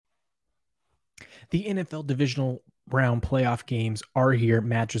The NFL divisional round playoff games are here.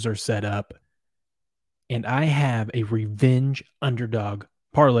 Matches are set up. And I have a revenge underdog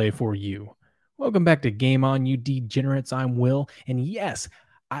parlay for you. Welcome back to Game On, you degenerates. I'm Will. And yes,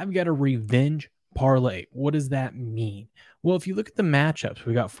 I've got a revenge parlay. What does that mean? Well, if you look at the matchups,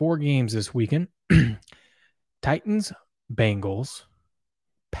 we got 4 games this weekend. Titans, Bengals,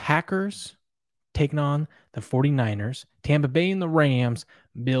 Packers taking on the 49ers, Tampa Bay and the Rams,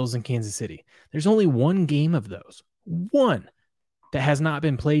 Bills and Kansas City. There's only one game of those, one, that has not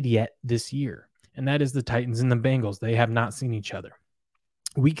been played yet this year, and that is the Titans and the Bengals. They have not seen each other.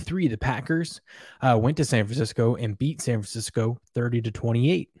 Week 3, the Packers went to San Francisco and beat San Francisco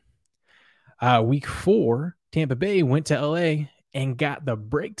 30-28. Week 4, Tampa Bay went to LA and got the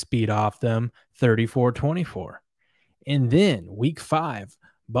brakes beat off them 34-24. And then week 5,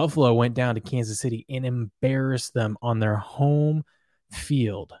 Buffalo went down to Kansas City and embarrassed them on their home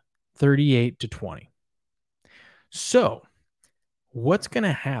field 38-20. So what's going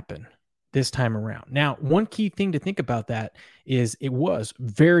to happen this time around? Now, one key thing to think about that is it was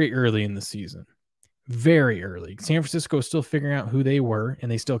very early in the season. Very early. San Francisco is still figuring out who they were, and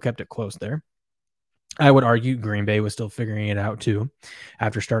they still kept it close there. I would argue Green Bay was still figuring it out too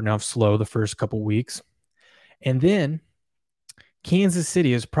after starting off slow the first couple weeks. And then Kansas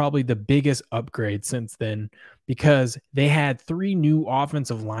City is probably the biggest upgrade since then because they had 3 new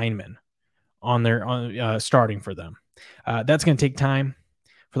offensive linemen on their starting for them. That's going to take time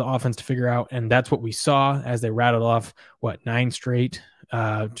for the offense to figure out, and that's what we saw as they rattled off 9 straight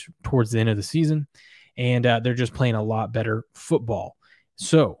towards the end of the season, and they're just playing a lot better football.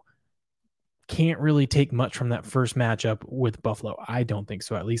 So can't really take much from that first matchup with Buffalo. I don't think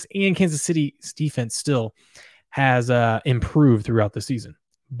so, at least. And Kansas City's defense still has improved throughout the season.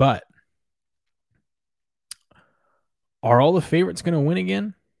 But are all the favorites going to win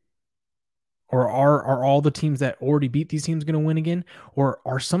again? Or are all the teams that already beat these teams going to win again? Or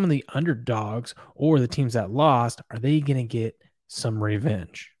are some of the underdogs or the teams that lost, are they going to get some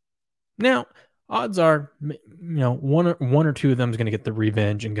revenge? Now, odds are, one or two of them is going to get the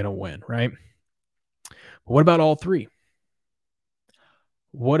revenge and going to win, right? But what about all 3?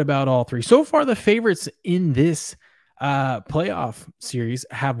 What about all 3? So far, the favorites in this playoff series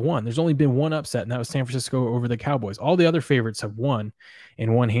have won. There's only been one upset, and that was San Francisco over the Cowboys. All the other favorites have won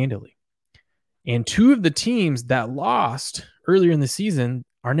and won handily. And 2 of the teams that lost earlier in the season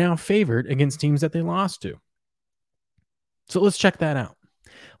are now favored against teams that they lost to. So let's check that out.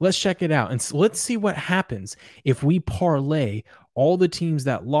 Let's check it out. And so let's see what happens if we parlay all the teams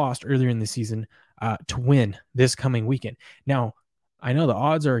that lost earlier in the season to win this coming weekend. Now, I know the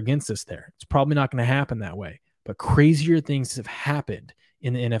odds are against us there. It's probably not going to happen that way. But crazier things have happened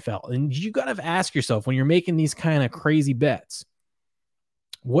in the NFL. And you got to ask yourself, when you're making these kind of crazy bets,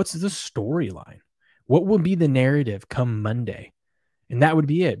 what's the storyline? What will be the narrative come Monday? And that would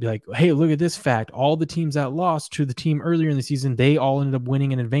be it. Be like, hey, look at this fact. All the teams that lost to the team earlier in the season, they all ended up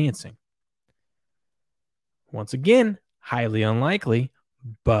winning and advancing. Once again, highly unlikely,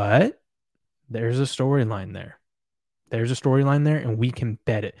 but there's a storyline there. There's a storyline there, and we can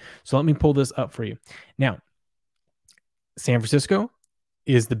bet it. So let me pull this up for you. Now, San Francisco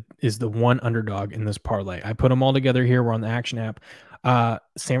is the one underdog in this parlay. I put them all together here. We're on the Action app.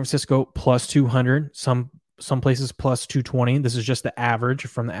 San Francisco plus 200. Some places plus 220. This is just the average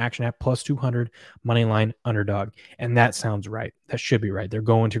from the Action app, plus 200 money line underdog. And that sounds right. That should be right. They're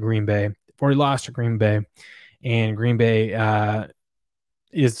going to Green Bay. They've already lost to Green Bay, and Green Bay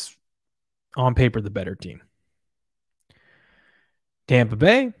is on paper the better team. Tampa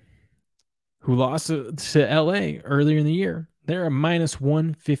Bay, who lost to LA earlier in the year, they're a minus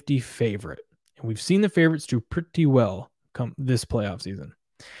 150 favorite. And we've seen the favorites do pretty well come this playoff season.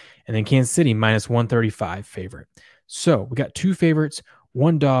 And then Kansas City, minus 135 favorite. So we got 2 favorites,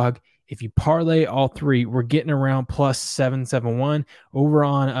 1 dog. If you parlay all 3, we're getting around plus 771. Over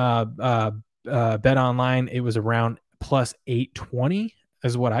on Bet Online, it was around plus 820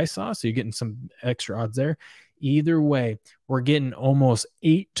 is what I saw. So you're getting some extra odds there. Either way, we're getting almost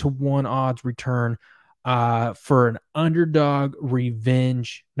 8-1 odds return for an underdog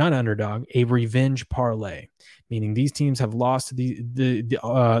revenge, not underdog, a revenge parlay, meaning these teams have lost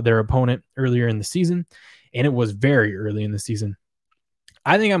their opponent earlier in the season, and it was very early in the season.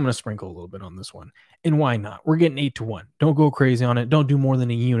 I think I'm going to sprinkle a little bit on this one, and why not? We're getting 8-1. Don't go crazy on it. Don't do more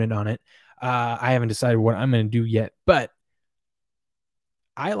than a unit on it. I haven't decided what I'm going to do yet, but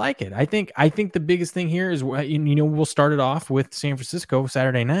I like it. I think the biggest thing here is, we'll start it off with San Francisco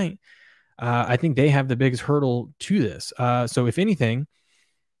Saturday night. I think they have the biggest hurdle to this. So if anything,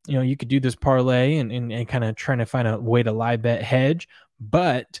 you could do this parlay and kind of trying to find a way to live bet hedge,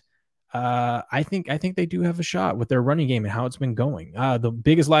 but I think they do have a shot with their running game and how it's been going. The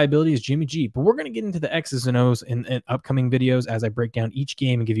biggest liability is Jimmy G, but we're going to get into the X's and O's in upcoming videos as I break down each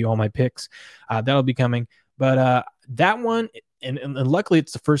game and give you all my picks. That'll be coming. But that one, and luckily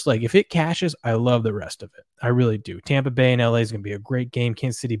it's the first leg. If it cashes, I love the rest of it. I really do. Tampa Bay and LA is going to be a great game.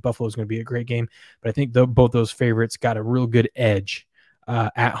 Kansas City, Buffalo is going to be a great game. But I think both those favorites got a real good edge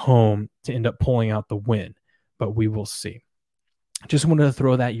at home to end up pulling out the win. But we will see. Just wanted to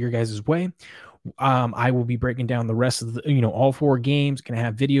throw that your guys' way. I will be breaking down the rest of the, all 4 games. Going to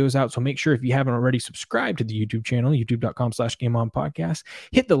have videos out. So make sure if you haven't already subscribed to the YouTube channel, youtube.com/GameOnPodcast,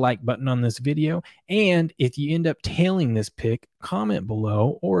 hit the like button on this video. And if you end up tailing this pick, comment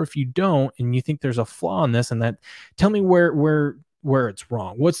below. Or if you don't, and you think there's a flaw in this and that, tell me where it's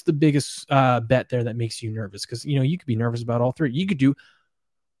wrong. What's the biggest bet there that makes you nervous? Because, you could be nervous about all 3. You could do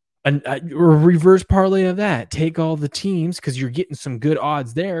a reverse parlay of that. Take all the teams, because you're getting some good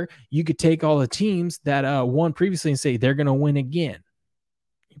odds there. You could take all the teams that won previously and say they're going to win again.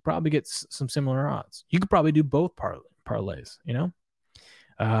 You probably get some similar odds. You could probably do both parlays,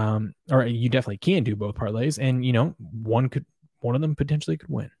 or you definitely can do both parlays, and one of them potentially could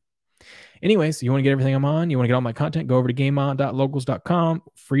win. Anyways, you want to get everything I'm on, you want to get all my content, go over to gameon.locals.com.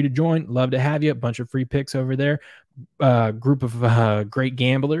 Free to join. Love to have you. A bunch of free picks over there. Group of great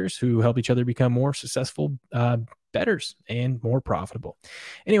gamblers who help each other become more successful bettors and more profitable.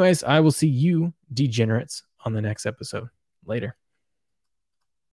 Anyways, I will see you degenerates on the next episode. Later.